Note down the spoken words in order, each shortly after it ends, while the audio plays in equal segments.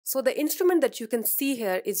So the instrument that you can see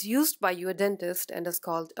here is used by your dentist and is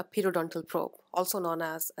called a periodontal probe, also known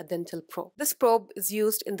as a dental probe. This probe is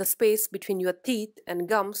used in the space between your teeth and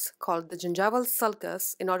gums called the gingival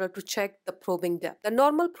sulcus in order to check the probing depth. The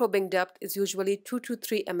normal probing depth is usually 2 to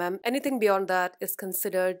 3 mm. Anything beyond that is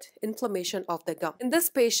considered inflammation of the gum. In this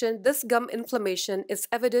patient, this gum inflammation is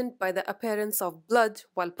evident by the appearance of blood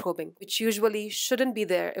while probing, which usually shouldn't be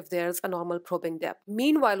there if there's a normal probing depth.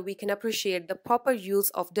 Meanwhile, we can appreciate the proper use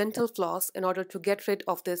of dental floss in order to get rid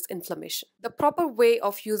of this inflammation. The proper way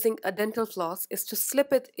of using a dental floss is to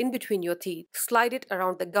slip it in between your teeth, slide it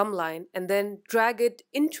around the gum line, and then drag it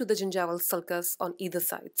into the gingival sulcus on either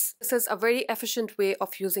sides. This is a very efficient way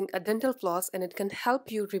of using a dental floss, and it can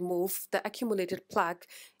help you remove the accumulated plaque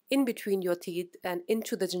in between your teeth and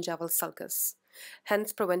into the gingival sulcus,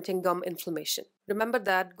 hence preventing gum inflammation. Remember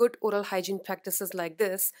that good oral hygiene practices like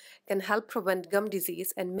this can help prevent gum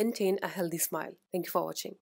disease and maintain a healthy smile. Thank you for watching.